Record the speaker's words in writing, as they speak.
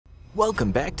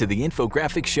Welcome back to the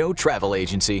Infographics Show Travel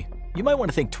Agency. You might want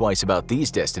to think twice about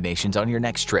these destinations on your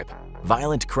next trip.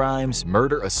 Violent crimes,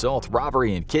 murder, assault,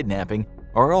 robbery, and kidnapping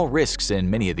are all risks in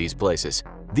many of these places.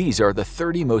 These are the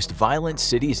 30 most violent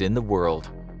cities in the world.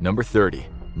 Number 30.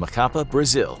 Macapá,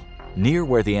 Brazil. Near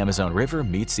where the Amazon River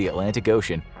meets the Atlantic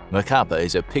Ocean, Macapá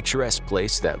is a picturesque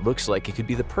place that looks like it could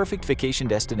be the perfect vacation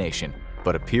destination,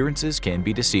 but appearances can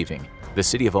be deceiving. The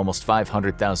city of almost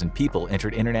 500,000 people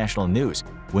entered international news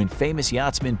when famous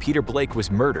yachtsman Peter Blake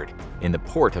was murdered in the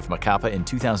port of Macapá in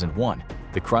 2001.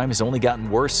 The crime has only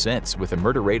gotten worse since, with a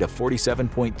murder rate of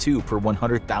 47.2 per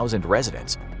 100,000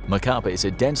 residents. Macapá is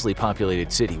a densely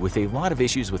populated city with a lot of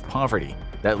issues with poverty.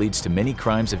 That leads to many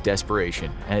crimes of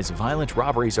desperation, as violent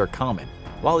robberies are common.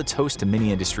 While it's host to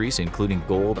many industries, including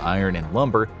gold, iron, and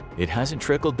lumber, it hasn't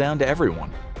trickled down to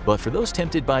everyone. But for those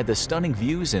tempted by the stunning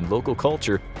views and local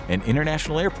culture, an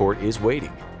international airport is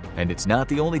waiting. And it's not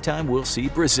the only time we'll see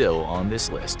Brazil on this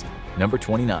list. Number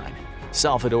 29.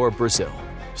 Salvador, Brazil.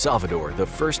 Salvador, the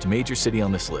first major city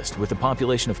on this list, with a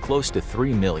population of close to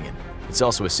 3 million. It's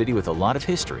also a city with a lot of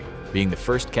history, being the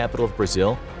first capital of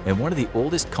Brazil and one of the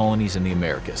oldest colonies in the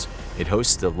Americas. It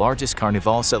hosts the largest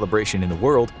Carnival celebration in the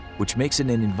world, which makes it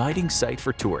an inviting sight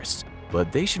for tourists.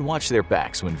 But they should watch their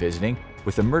backs when visiting,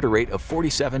 with a murder rate of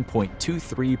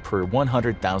 47.23 per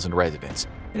 100,000 residents.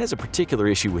 It has a particular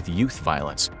issue with youth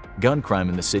violence. Gun crime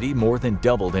in the city more than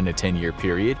doubled in a 10-year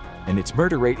period, and its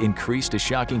murder rate increased a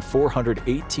shocking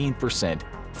 418%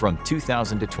 from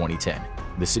 2000 to 2010.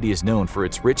 The city is known for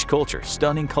its rich culture,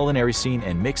 stunning culinary scene,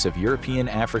 and mix of European,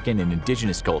 African, and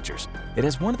indigenous cultures. It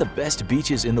has one of the best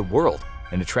beaches in the world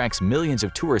and attracts millions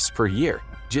of tourists per year.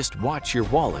 Just watch your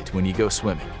wallet when you go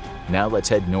swimming. Now let's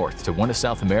head north to one of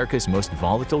South America's most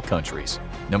volatile countries.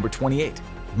 Number 28.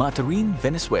 Maturín,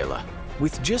 Venezuela.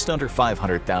 With just under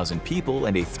 500,000 people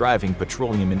and a thriving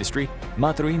petroleum industry,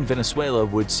 Maturín, Venezuela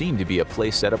would seem to be a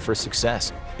place set up for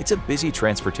success. It's a busy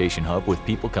transportation hub with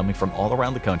people coming from all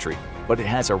around the country, but it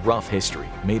has a rough history,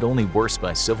 made only worse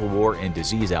by civil war and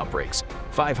disease outbreaks.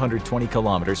 520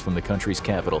 kilometers from the country's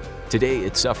capital, today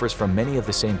it suffers from many of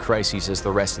the same crises as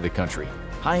the rest of the country.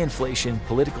 High inflation,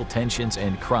 political tensions,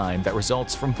 and crime that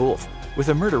results from both. With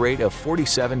a murder rate of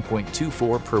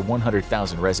 47.24 per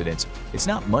 100,000 residents, it's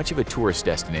not much of a tourist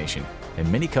destination, and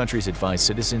many countries advise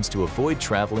citizens to avoid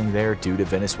traveling there due to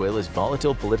Venezuela's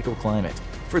volatile political climate.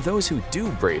 For those who do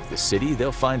brave the city,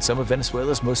 they'll find some of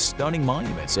Venezuela's most stunning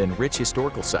monuments and rich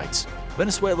historical sites.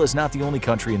 Venezuela is not the only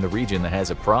country in the region that has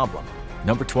a problem.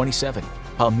 Number 27.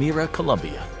 Palmira,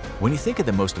 Colombia. When you think of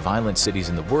the most violent cities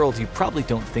in the world, you probably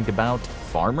don't think about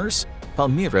farmers.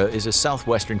 Palmira is a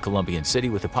southwestern Colombian city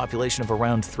with a population of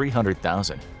around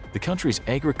 300,000. The country's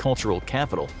agricultural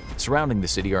capital. Surrounding the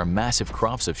city are massive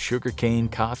crops of sugarcane,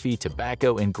 coffee,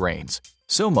 tobacco, and grains.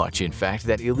 So much, in fact,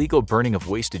 that illegal burning of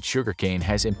wasted sugarcane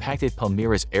has impacted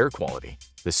Palmira's air quality.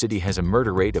 The city has a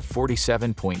murder rate of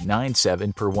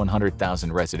 47.97 per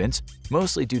 100,000 residents,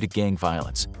 mostly due to gang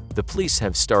violence. The police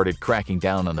have started cracking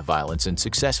down on the violence and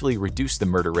successfully reduced the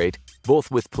murder rate,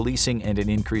 both with policing and an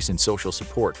increase in social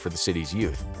support for the city's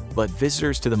youth. But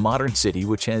visitors to the modern city,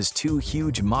 which has 2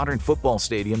 huge modern football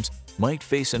stadiums, might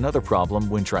face another problem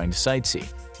when trying to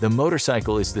sightsee. The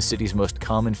motorcycle is the city's most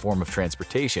common form of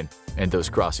transportation, and those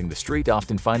crossing the street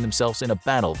often find themselves in a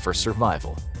battle for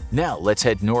survival. Now let's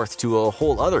head north to a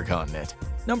whole other continent.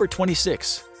 Number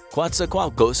 26.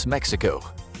 Coatzacoalcos, Mexico.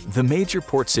 The major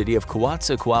port city of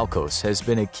Coatzacoalcos has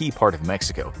been a key part of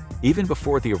Mexico, even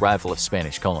before the arrival of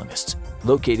Spanish colonists.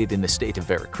 Located in the state of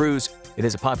Veracruz, it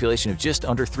has a population of just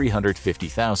under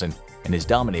 350,000 and is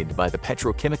dominated by the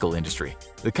petrochemical industry.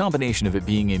 The combination of it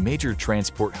being a major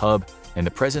transport hub and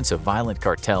the presence of violent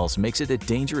cartels makes it a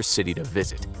dangerous city to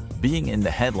visit. Being in the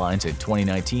headlines in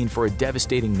 2019 for a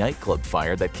devastating nightclub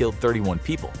fire that killed 31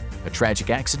 people. A tragic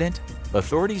accident?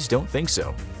 Authorities don't think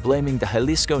so, blaming the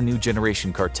Jalisco New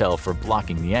Generation cartel for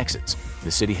blocking the exits.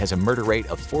 The city has a murder rate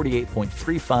of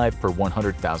 48.35 per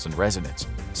 100,000 residents.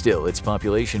 Still, its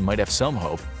population might have some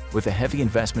hope. With a heavy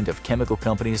investment of chemical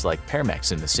companies like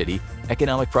Pemex in the city,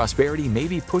 economic prosperity may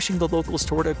be pushing the locals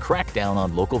toward a crackdown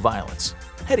on local violence.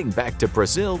 Heading back to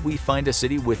Brazil, we find a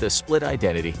city with a split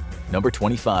identity. Number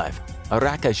 25.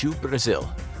 Aracaju,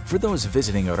 Brazil. For those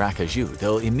visiting Aracaju,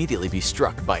 they'll immediately be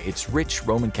struck by its rich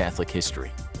Roman Catholic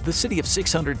history. The city of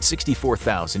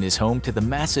 664,000 is home to the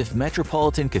massive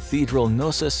Metropolitan Cathedral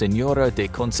Nossa Senhora de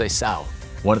Conceição,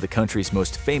 one of the country's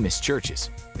most famous churches.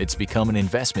 It's become an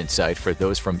investment site for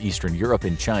those from Eastern Europe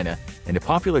and China and a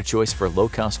popular choice for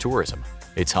low-cost tourism.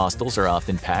 Its hostels are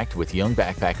often packed with young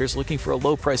backpackers looking for a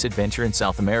low-price adventure in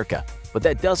South America, but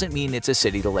that doesn't mean it's a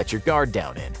city to let your guard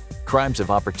down in. Crimes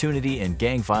of opportunity and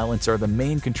gang violence are the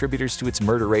main contributors to its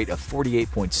murder rate of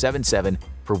 48.77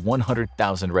 per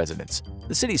 100,000 residents.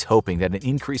 The city's hoping that an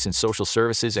increase in social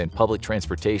services and public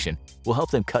transportation will help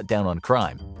them cut down on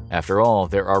crime. After all,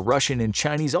 there are Russian and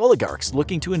Chinese oligarchs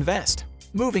looking to invest.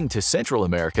 Moving to Central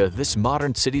America, this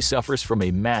modern city suffers from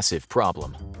a massive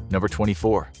problem. Number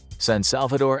 24. San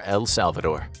Salvador, El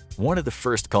Salvador. One of the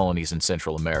first colonies in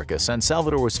Central America, San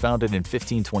Salvador was founded in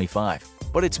 1525,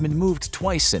 but it's been moved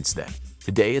twice since then.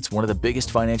 Today, it's one of the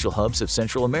biggest financial hubs of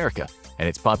Central America, and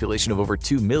its population of over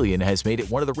 2 million has made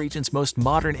it one of the region's most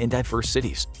modern and diverse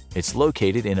cities. It's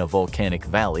located in a volcanic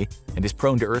valley and is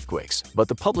prone to earthquakes, but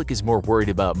the public is more worried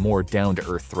about more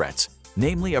down-to-earth threats,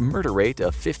 namely a murder rate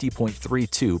of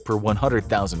 50.32 per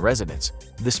 100,000 residents.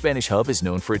 The Spanish hub is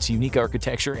known for its unique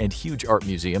architecture and huge art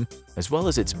museum, as well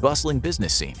as its bustling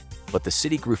business scene. But the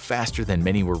city grew faster than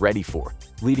many were ready for,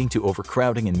 leading to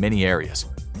overcrowding in many areas.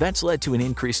 That's led to an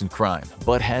increase in crime,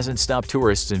 but hasn't stopped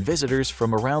tourists and visitors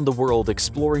from around the world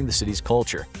exploring the city's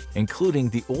culture, including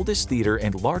the oldest theater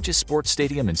and largest sports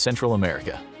stadium in Central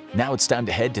America. Now it's time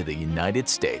to head to the United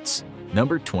States.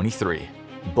 Number 23.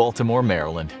 Baltimore,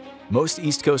 Maryland. Most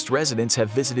East Coast residents have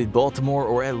visited Baltimore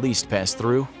or at least passed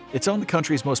through. It's on the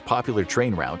country's most popular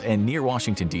train route and near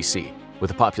Washington, D.C. With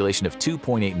a population of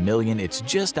 2.8 million, it's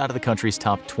just out of the country's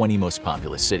top 20 most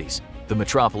populous cities. The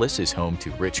metropolis is home to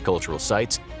rich cultural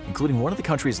sites, including one of the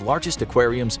country's largest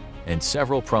aquariums and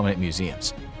several prominent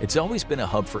museums. It's always been a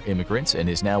hub for immigrants and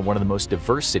is now one of the most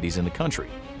diverse cities in the country.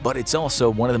 But it's also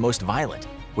one of the most violent,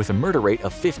 with a murder rate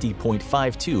of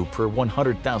 50.52 per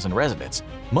 100,000 residents.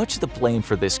 Much of the blame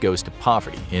for this goes to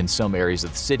poverty in some areas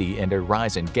of the city and a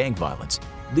rise in gang violence.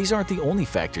 These aren't the only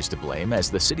factors to blame, as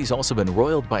the city's also been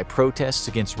roiled by protests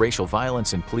against racial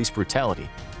violence and police brutality.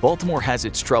 Baltimore has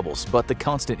its troubles, but the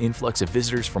constant influx of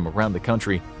visitors from around the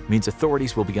country means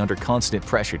authorities will be under constant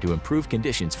pressure to improve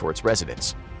conditions for its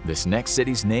residents. This next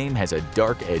city's name has a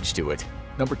dark edge to it.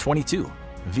 Number 22.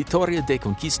 Vitória da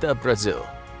Conquista, Brazil.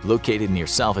 Located near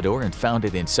Salvador and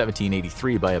founded in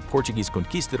 1783 by a Portuguese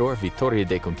conquistador, Vitória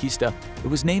da Conquista, it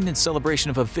was named in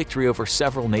celebration of a victory over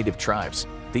several native tribes.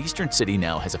 The eastern city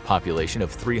now has a population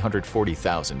of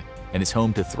 340,000 and is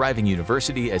home to thriving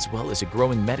university as well as a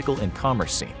growing medical and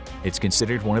commerce scene. It's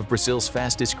considered one of Brazil's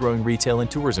fastest growing retail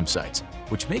and tourism sites,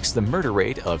 which makes the murder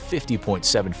rate of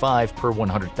 50.75 per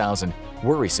 100,000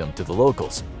 worrisome to the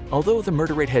locals. Although the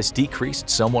murder rate has decreased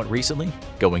somewhat recently,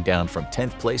 going down from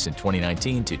 10th place in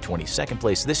 2019 to 22nd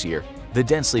place this year, the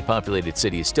densely populated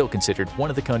city is still considered one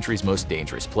of the country's most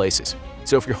dangerous places.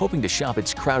 So if you're hoping to shop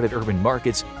its crowded urban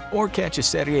markets or catch a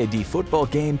Serie D football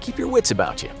game, keep your wits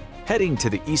about you. Heading to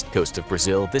the east coast of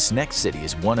Brazil, this next city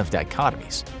is one of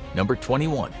dichotomies. Number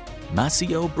 21.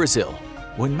 Maceió, Brazil.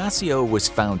 When Maceió was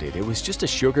founded, it was just a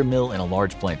sugar mill and a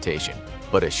large plantation.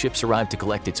 But as ships arrived to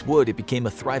collect its wood, it became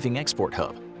a thriving export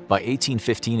hub. By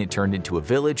 1815, it turned into a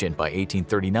village, and by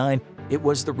 1839, it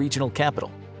was the regional capital.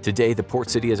 Today, the port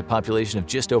city has a population of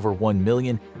just over 1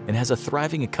 million and has a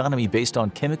thriving economy based on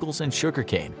chemicals and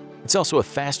sugarcane. It's also a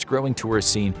fast-growing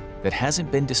tourist scene that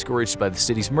hasn't been discouraged by the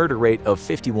city's murder rate of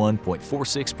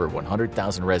 51.46 per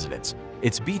 100,000 residents.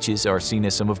 Its beaches are seen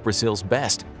as some of Brazil's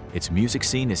best. Its music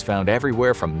scene is found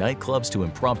everywhere from nightclubs to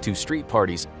impromptu street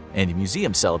parties, and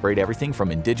museums celebrate everything from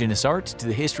indigenous art to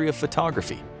the history of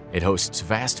photography. It hosts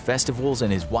vast festivals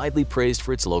and is widely praised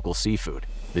for its local seafood.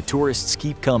 The tourists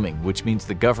keep coming, which means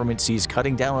the government sees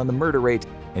cutting down on the murder rate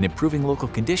and improving local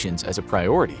conditions as a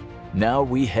priority. Now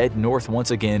we head north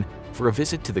once again for a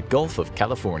visit to the Gulf of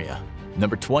California.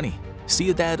 Number 20.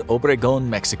 Ciudad Obregón,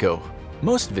 Mexico.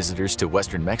 Most visitors to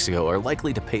western Mexico are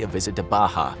likely to pay a visit to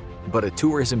Baja, but a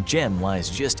tourism gem lies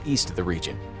just east of the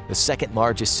region. The second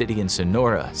largest city in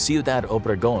Sonora, Ciudad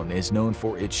Obregón is known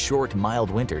for its short, mild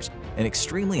winters and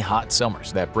extremely hot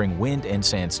summers that bring wind and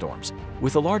sandstorms.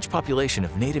 With a large population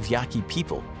of native Yaqui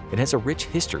people, it has a rich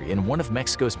history and one of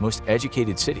Mexico's most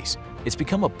educated cities. It's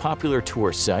become a popular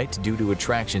tourist site due to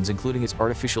attractions including its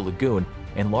artificial lagoon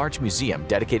and large museum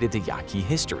dedicated to Yaqui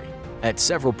history. At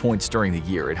several points during the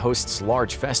year, it hosts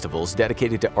large festivals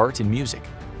dedicated to art and music.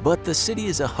 But the city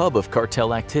is a hub of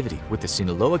cartel activity, with the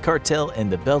Sinaloa cartel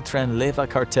and the Beltran Leyva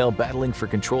cartel battling for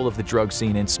control of the drug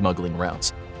scene and smuggling routes.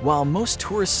 While most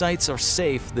tourist sites are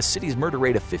safe, the city's murder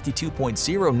rate of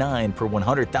 52.09 per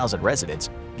 100,000 residents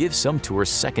gives some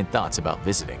tourists second thoughts about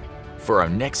visiting. For our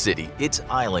next city, it's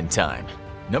island time.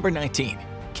 Number 19.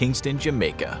 Kingston,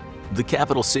 Jamaica. The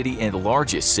capital city and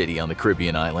largest city on the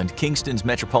Caribbean island, Kingston's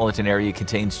metropolitan area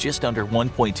contains just under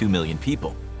 1.2 million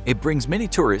people. It brings many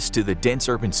tourists to the dense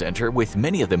urban center, with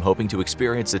many of them hoping to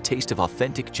experience a taste of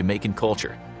authentic Jamaican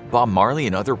culture. Bob Marley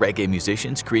and other reggae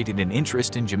musicians created an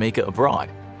interest in Jamaica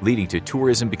abroad, leading to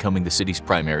tourism becoming the city's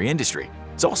primary industry.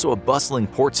 It's also a bustling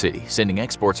port city, sending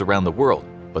exports around the world.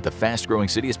 But the fast-growing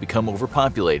city has become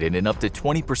overpopulated, and up to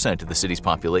 20% of the city's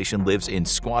population lives in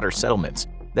squatter settlements.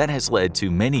 That has led to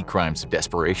many crimes of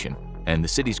desperation, and the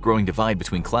city's growing divide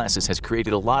between classes has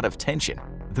created a lot of tension.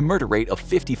 The murder rate of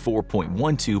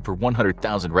 54.12 per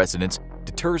 100,000 residents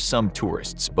deters some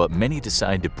tourists, but many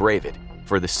decide to brave it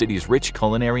for the city's rich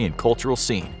culinary and cultural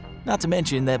scene. Not to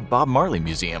mention that Bob Marley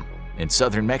Museum. In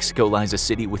southern Mexico lies a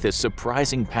city with a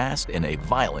surprising past and a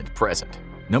violent present.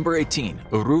 Number 18.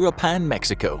 Uruapan,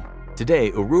 Mexico.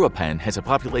 Today, Uruapan has a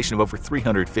population of over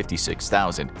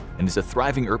 356,000 and is a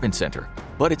thriving urban center,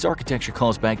 but its architecture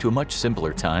calls back to a much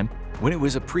simpler time when it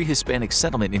was a pre-Hispanic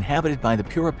settlement inhabited by the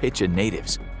Purépecha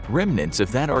natives. Remnants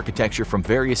of that architecture from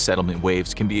various settlement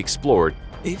waves can be explored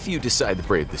if you decide to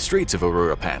brave the streets of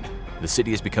Uruapan. The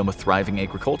city has become a thriving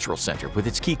agricultural center with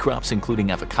its key crops including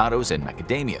avocados and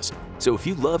macadamias, so if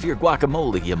you love your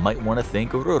guacamole, you might want to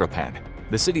think Uruapan.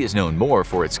 The city is known more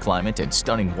for its climate and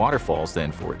stunning waterfalls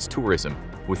than for its tourism,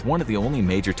 with one of the only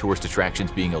major tourist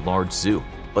attractions being a large zoo.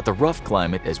 But the rough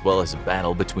climate as well as a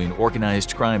battle between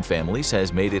organized crime families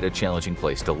has made it a challenging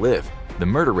place to live. The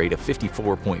murder rate of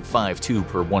 54.52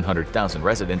 per 100,000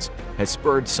 residents has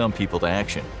spurred some people to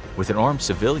action, with an armed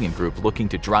civilian group looking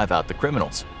to drive out the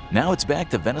criminals. Now it's back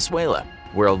to Venezuela,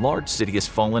 where a large city has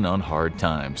fallen on hard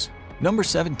times. Number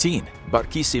 17.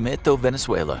 Barquisimeto,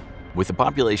 Venezuela. With a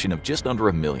population of just under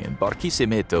 1 million,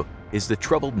 Barquisimeto is the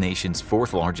troubled nation's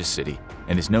fourth largest city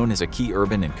and is known as a key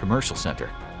urban and commercial center.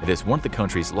 It is one of the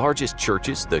country's largest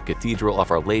churches, the Cathedral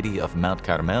of Our Lady of Mount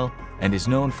Carmel, and is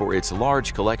known for its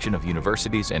large collection of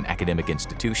universities and academic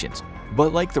institutions.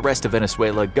 But like the rest of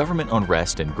Venezuela, government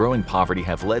unrest and growing poverty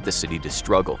have led the city to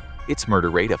struggle. Its murder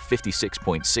rate of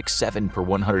 56.67 per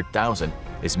 100,000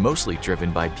 is mostly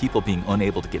driven by people being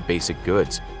unable to get basic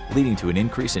goods, leading to an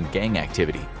increase in gang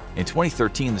activity. In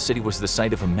 2013, the city was the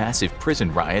site of a massive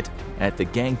prison riot at the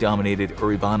gang-dominated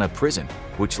Uribana prison,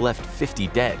 which left 50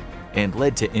 dead and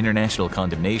led to international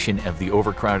condemnation of the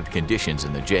overcrowded conditions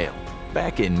in the jail.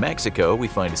 Back in Mexico, we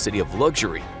find a city of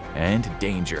luxury and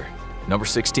danger. Number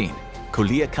 16.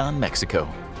 Culiacan,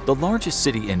 Mexico. The largest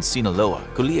city in Sinaloa,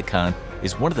 Culiacan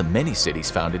is one of the many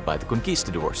cities founded by the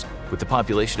conquistadors. With a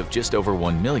population of just over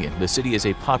 1 million, the city is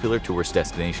a popular tourist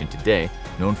destination today,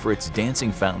 known for its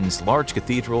dancing fountains, large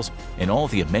cathedrals, and all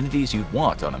the amenities you'd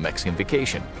want on a Mexican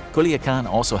vacation. Culiacan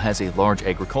also has a large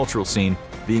agricultural scene,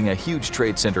 being a huge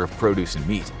trade center of produce and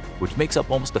meat, which makes up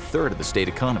almost a third of the state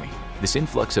economy. This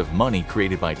influx of money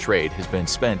created by trade has been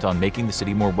spent on making the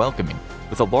city more welcoming,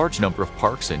 with a large number of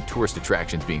parks and tourist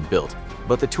attractions being built.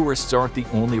 But the tourists aren't the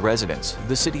only residents.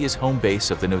 The city is home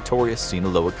base of the notorious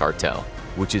Sinaloa cartel,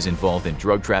 which is involved in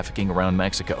drug trafficking around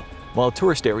Mexico. While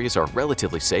tourist areas are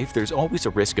relatively safe, there's always a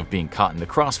risk of being caught in the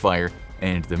crossfire,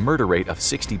 and the murder rate of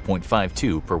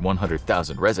 60.52 per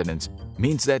 100,000 residents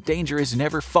means that danger is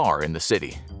never far in the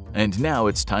city. And now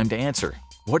it's time to answer.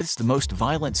 What is the most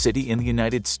violent city in the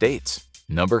United States?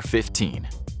 Number 15.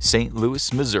 St.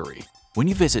 Louis, Missouri. When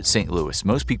you visit St. Louis,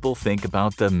 most people think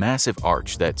about the massive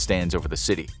arch that stands over the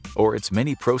city, or its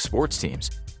many pro sports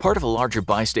teams. Part of a larger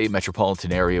bi-state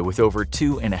metropolitan area with over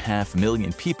 2.5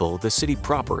 million people, the city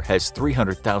proper has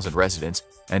 300,000 residents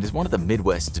and is one of the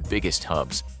Midwest's biggest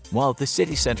hubs. While the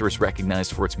city center is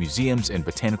recognized for its museums and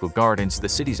botanical gardens, the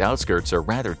city's outskirts are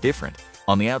rather different.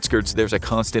 On the outskirts, there's a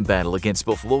constant battle against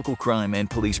both local crime and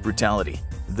police brutality.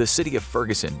 The city of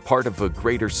Ferguson, part of a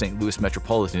greater St. Louis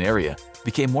metropolitan area,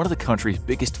 became one of the country's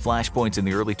biggest flashpoints in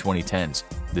the early 2010s.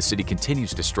 The city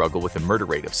continues to struggle with a murder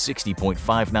rate of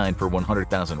 60.59 per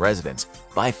 100,000 residents,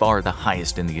 by far the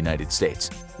highest in the United States.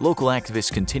 Local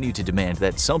activists continue to demand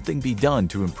that something be done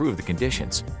to improve the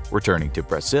conditions. Returning to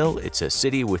Brazil, it's a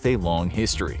city with a long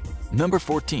history. Number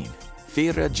 14.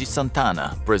 Feira de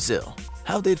Santana, Brazil.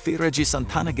 How did Feira de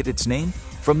Santana get its name?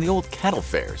 From the old cattle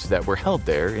fairs that were held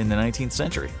there in the 19th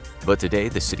century. But today,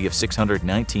 the city of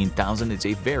 619,000 is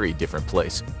a very different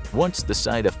place. Once the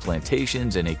site of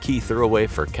plantations and a key thoroughway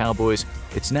for cowboys,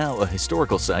 it's now a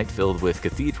historical site filled with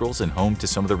cathedrals and home to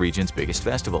some of the region's biggest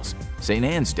festivals. St.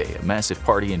 Anne's Day, a massive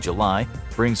party in July,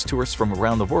 brings tourists from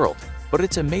around the world. But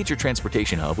it's a major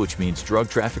transportation hub, which means drug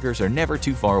traffickers are never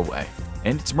too far away.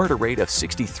 And its murder rate of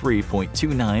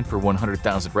 63.29 per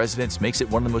 100,000 residents makes it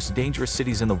one of the most dangerous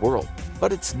cities in the world.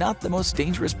 But it's not the most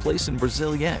dangerous place in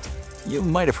Brazil yet. You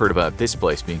might have heard about this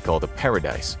place being called a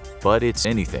paradise, but it's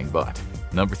anything but.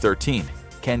 Number 13.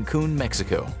 Cancun,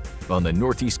 Mexico. on the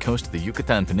northeast coast of the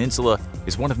Yucatan Peninsula,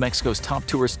 is one of Mexico's top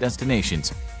tourist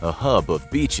destinations, a hub of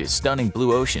beaches, stunning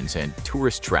blue oceans, and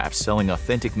tourist traps selling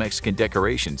authentic Mexican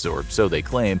decorations, or so they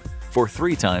claim, for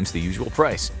 3 times the usual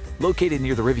price. Located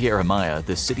near the Riviera Maya,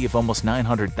 the city of almost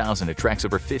 900,000 attracts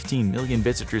over 15 million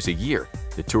visitors a year.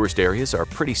 The tourist areas are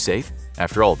pretty safe.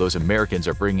 After all, those Americans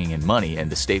are bringing in money, and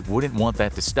the state wouldn't want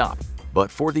that to stop.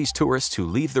 But for these tourists who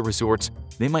leave the resorts,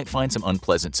 they might find some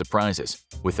unpleasant surprises.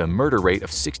 With a murder rate of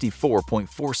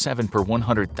 64.47 per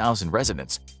 100,000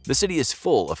 residents, the city is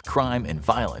full of crime and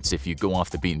violence if you go off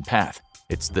the beaten path.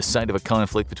 It's the site of a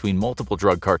conflict between multiple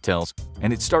drug cartels,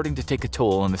 and it's starting to take a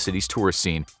toll on the city's tourist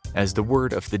scene as the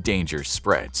word of the dangers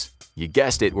spreads. You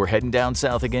guessed it, we're heading down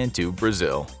south again to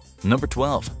Brazil. Number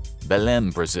 12.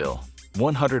 Belém, Brazil.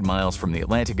 100 miles from the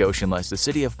Atlantic Ocean lies the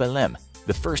city of Belém,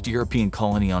 the first European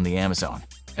colony on the Amazon.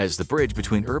 As the bridge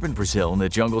between urban Brazil and the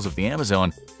jungles of the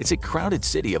Amazon, it's a crowded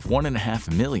city of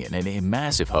 1.5 million and a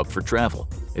massive hub for travel.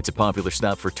 It's a popular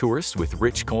stop for tourists with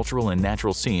rich cultural and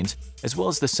natural scenes, as well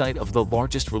as the site of the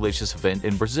largest religious event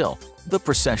in Brazil, the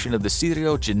procession of the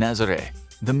Círio de Nazaré.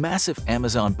 The massive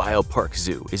Amazon Biopark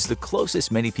Zoo is the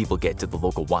closest many people get to the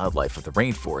local wildlife of the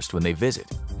rainforest when they visit.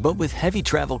 But with heavy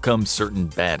travel comes certain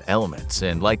bad elements,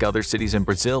 and like other cities in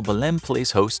Brazil, Belém plays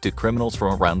host to criminals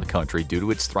from around the country due to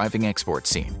its thriving export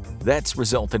scene. That's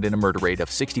resulted in a murder rate of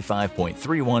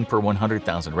 65.31 per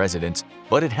 100,000 residents,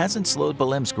 but it hasn't slowed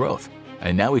Belém's growth.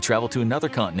 And now we travel to another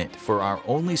continent for our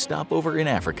only stopover in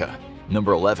Africa.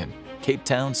 Number 11. Cape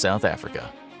Town, South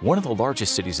Africa. One of the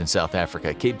largest cities in South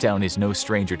Africa, Cape Town is no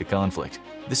stranger to conflict.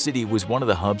 The city was one of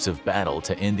the hubs of battle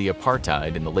to end the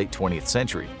apartheid in the late 20th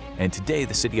century, and today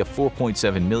the city of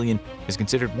 4.7 million is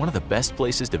considered one of the best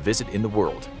places to visit in the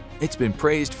world. It's been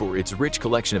praised for its rich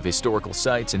collection of historical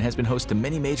sites and has been host to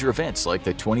many major events like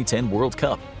the 2010 World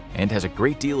Cup, and has a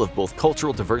great deal of both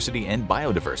cultural diversity and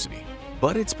biodiversity.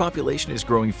 But its population is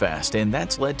growing fast, and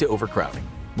that's led to overcrowding.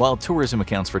 While tourism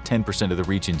accounts for 10% of the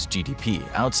region's GDP,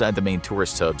 outside the main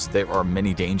tourist hubs, there are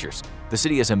many dangers. The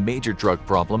city has a major drug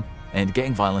problem, and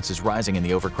gang violence is rising in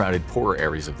the overcrowded, poorer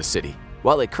areas of the city.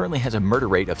 While it currently has a murder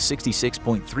rate of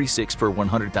 66.36 per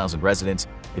 100,000 residents,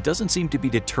 it doesn't seem to be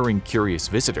deterring curious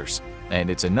visitors. And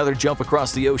it's another jump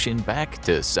across the ocean back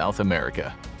to South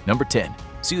America. Number 10.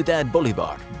 Ciudad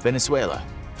Bolívar, Venezuela.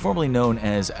 Formerly known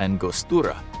as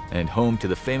Angostura, and home to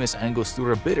the famous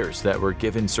Angostura bitters that were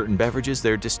given certain beverages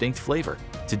their distinct flavor.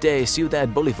 Today,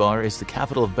 Ciudad Bolívar is the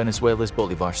capital of Venezuela's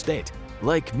Bolívar state.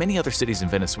 Like many other cities in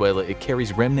Venezuela, it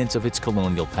carries remnants of its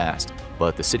colonial past,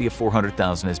 but the city of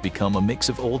 400,000 has become a mix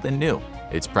of old and new.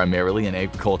 It's primarily an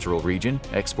agricultural region,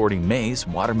 exporting maize,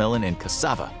 watermelon, and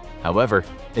cassava. However,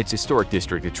 its historic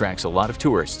district attracts a lot of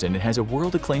tourists, and it has a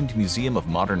world-acclaimed museum of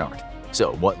modern art.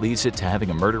 So what leads it to having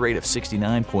a murder rate of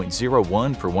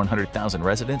 69.01 per 100,000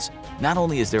 residents? Not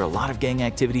only is there a lot of gang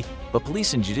activity, but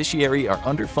police and judiciary are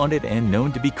underfunded and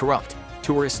known to be corrupt.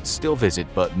 Tourists still visit,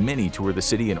 but many tour the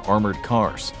city in armored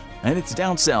cars. And it's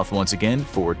down south once again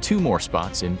for 2 more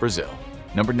spots in Brazil.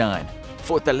 Number 9.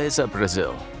 Fortaleza,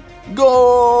 Brazil.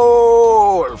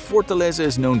 Goal! Fortaleza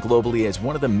is known globally as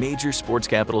one of the major sports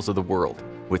capitals of the world,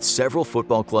 with several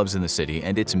football clubs in the city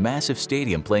and its massive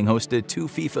stadium playing host to 2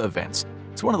 FIFA events.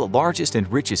 It's one of the largest and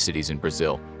richest cities in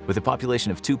Brazil, with a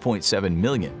population of 2.7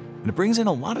 million, and it brings in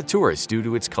a lot of tourists due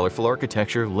to its colorful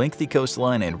architecture, lengthy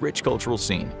coastline, and rich cultural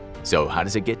scene. So how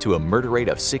does it get to a murder rate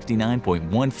of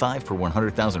 69.15 per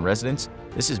 100,000 residents?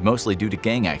 This is mostly due to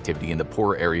gang activity in the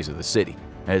poorer areas of the city,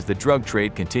 as the drug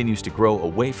trade continues to grow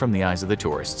away from the eyes of the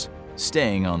tourists.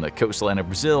 Staying on the coastline of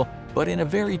Brazil, but in a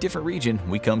very different region,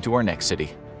 we come to our next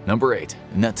city. Number 8.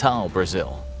 Natal,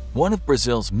 Brazil. One of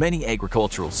Brazil's many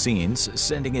agricultural scenes,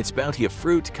 sending its bounty of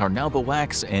fruit, carnauba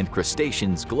wax, and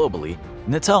crustaceans globally,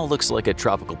 Natal looks like a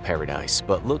tropical paradise,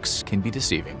 but looks can be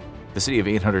deceiving. The city of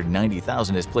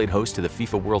 890,000 has played host to the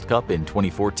FIFA World Cup in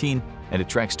 2014 and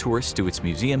attracts tourists to its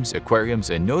museums, aquariums,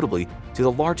 and notably to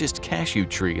the largest cashew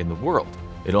tree in the world.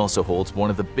 It also holds one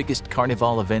of the biggest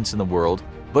carnival events in the world,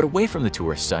 but away from the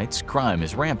tourist sites, crime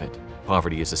is rampant.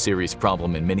 Poverty is a serious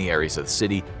problem in many areas of the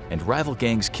city, and rival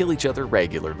gangs kill each other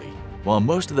regularly. While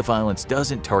most of the violence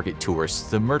doesn't target tourists,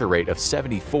 the murder rate of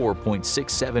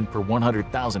 74.67 per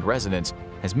 100,000 residents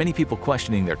has many people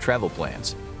questioning their travel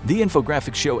plans. The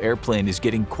infographic show Airplane is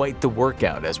getting quite the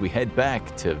workout as we head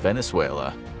back to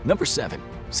Venezuela. Number 7.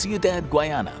 Ciudad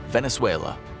Guayana,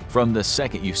 Venezuela. From the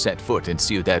second you set foot in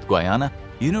Ciudad Guayana,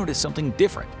 you notice something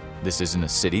different. This isn't a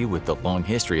city with the long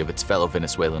history of its fellow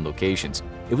Venezuelan locations.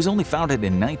 It was only founded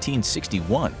in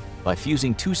 1961 by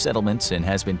fusing 2 settlements and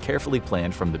has been carefully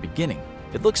planned from the beginning.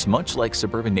 It looks much like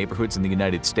suburban neighborhoods in the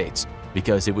United States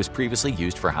because it was previously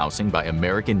used for housing by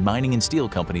American mining and steel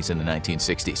companies in the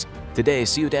 1960s. Today,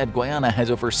 Ciudad Guayana has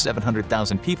over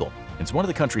 700,000 people. It's one of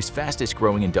the country's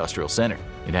fastest-growing industrial centers.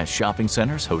 It has shopping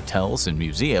centers, hotels, and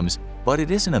museums, but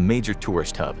it isn't a major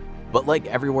tourist hub. But like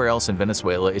everywhere else in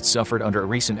Venezuela, it suffered under a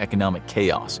recent economic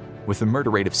chaos. With a murder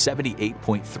rate of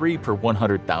 78.3 per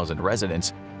 100,000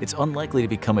 residents, it's unlikely to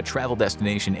become a travel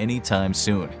destination anytime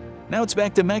soon. Now it's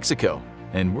back to Mexico,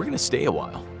 and we're going to stay a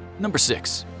while. Number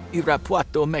 6.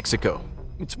 Irapuato, Mexico.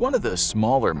 It's one of the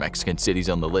smaller Mexican cities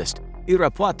on the list.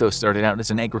 Irapuato started out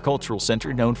as an agricultural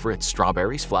center known for its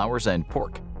strawberries, flowers, and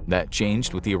pork. That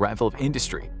changed with the arrival of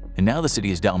industry, and now the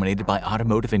city is dominated by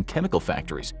automotive and chemical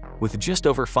factories. With just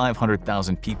over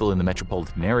 500,000 people in the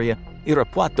metropolitan area,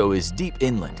 Irapuato is deep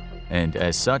inland, and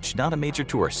as such, not a major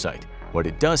tourist site. What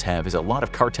it does have is a lot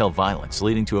of cartel violence,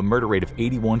 leading to a murder rate of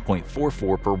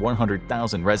 81.44 per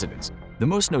 100,000 residents. The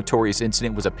most notorious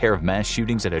incident was a pair of mass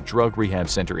shootings at a drug rehab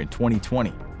center in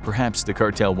 2020, perhaps the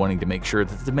cartel wanting to make sure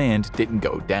that the demand didn't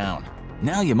go down.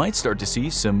 Now you might start to see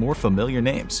some more familiar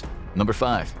names. Number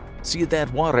 5. Ciudad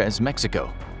Juarez,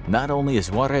 Mexico. Not only is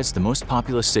Juarez the most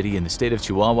populous city in the state of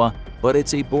Chihuahua, but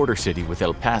it's a border city with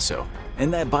El Paso,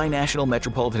 and that binational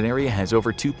metropolitan area has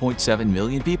over 2.7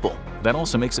 million people. That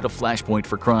also makes it a flashpoint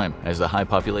for crime, as the high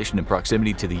population and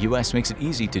proximity to the U.S. makes it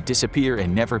easy to disappear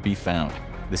and never be found.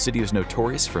 The city is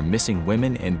notorious for missing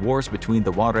women and wars between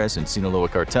the Juarez and Sinaloa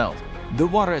cartels. The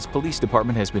Juarez Police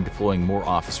Department has been deploying more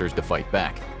officers to fight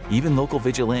back. Even local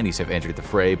vigilantes have entered the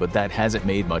fray, but that hasn't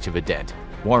made much of a dent.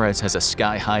 Juarez has a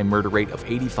sky-high murder rate of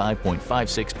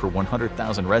 85.56 per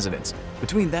 100,000 residents.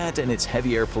 Between that and its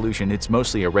heavy air pollution, it's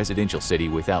mostly a residential city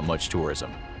without much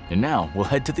tourism. And now we'll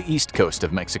head to the east coast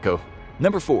of Mexico.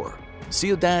 Number 4.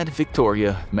 Ciudad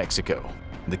Victoria, Mexico.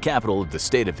 The capital of the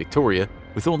state of Victoria,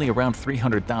 with only around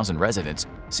 300,000 residents,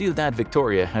 Ciudad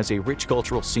Victoria has a rich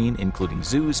cultural scene including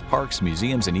zoos, parks,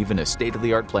 museums, and even a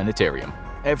state-of-the-art planetarium.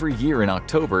 Every year in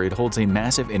October, it holds a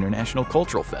massive international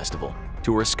cultural festival.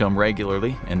 Tourists come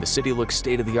regularly, and the city looks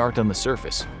state-of-the-art on the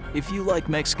surface. If you like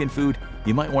Mexican food,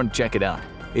 you might want to check it out.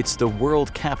 It's the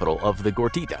world capital of the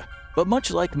gordita. But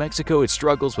much like Mexico, it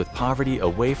struggles with poverty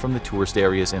away from the tourist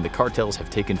areas, and the cartels have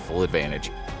taken full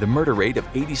advantage. The murder rate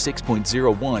of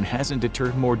 86.01 hasn't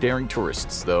deterred more daring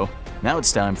tourists, though. Now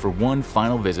it's time for one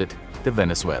final visit to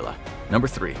Venezuela. Number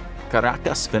 3.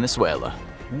 Caracas, Venezuela.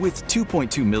 With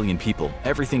 2.2 million people,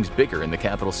 everything's bigger in the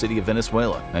capital city of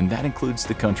Venezuela, and that includes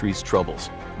the country's troubles.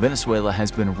 Venezuela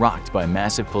has been rocked by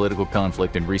massive political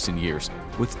conflict in recent years,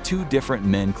 with 2 different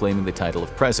men claiming the title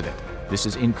of president. This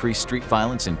has increased street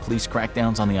violence and police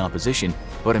crackdowns on the opposition,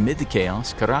 but amid the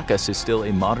chaos, Caracas is still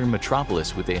a modern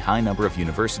metropolis with a high number of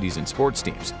universities and sports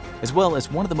teams, as well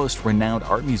as one of the most renowned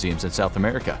art museums in South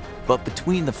America. But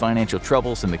between the financial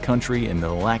troubles in the country and the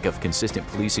lack of consistent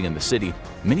policing in the city,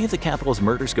 many of the capital's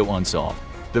murders go unsolved.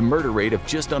 The murder rate of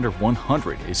just under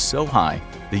 100 is so high,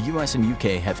 the US and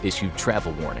UK have issued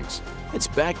travel warnings. It's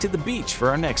back to the beach for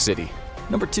our next city.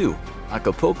 Number 2.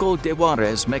 Acapulco de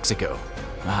Juarez, Mexico.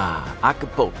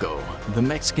 Acapulco. The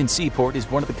Mexican seaport is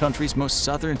one of the country's most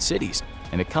southern cities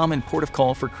and a common port of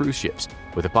call for cruise ships.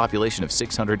 With a population of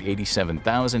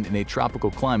 687,000 in a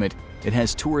tropical climate, it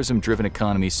has tourism-driven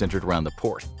economies centered around the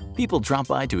port. People drop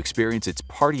by to experience its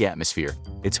party atmosphere.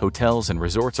 Its hotels and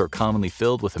resorts are commonly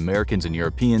filled with Americans and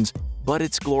Europeans, but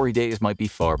its glory days might be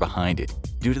far behind it,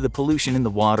 due to the pollution in the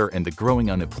water and the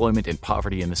growing unemployment and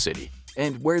poverty in the city.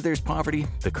 And where there's poverty,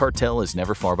 the cartel is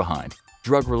never far behind.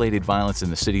 Drug-related violence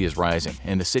in the city is rising,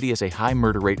 and the city has a high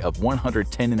murder rate of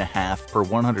 110.5 per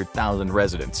 100,000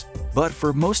 residents. But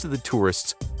for most of the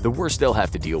tourists, the worst they'll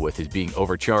have to deal with is being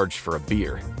overcharged for a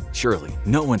beer. Surely,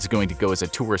 no one's going to go as a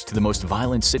tourist to the most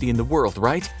violent city in the world,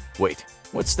 right? Wait,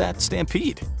 what's that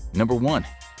stampede? Number 1.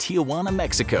 Tijuana,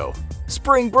 Mexico.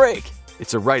 Spring break!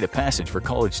 It's a rite of passage for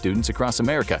college students across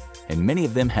America, and many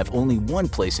of them have only one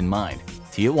place in mind: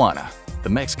 Tijuana. The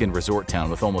Mexican resort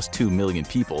town with almost 2 million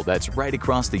people that's right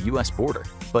across the US border.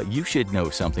 But you should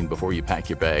know something before you pack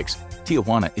your bags.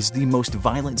 Tijuana is the most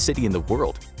violent city in the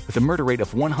world, with a murder rate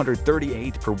of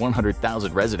 138 per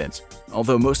 100,000 residents.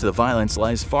 Although most of the violence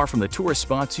lies far from the tourist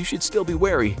spots, you should still be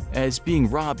wary, as being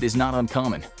robbed is not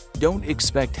uncommon. Don't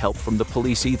expect help from the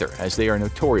police either, as they are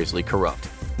notoriously corrupt.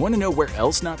 Want to know where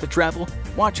else not to travel?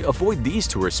 Avoid these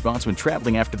tourist spots when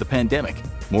traveling after the pandemic.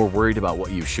 More worried about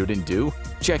what you shouldn't do?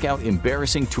 Check out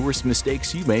embarrassing tourist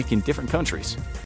mistakes you make in different countries.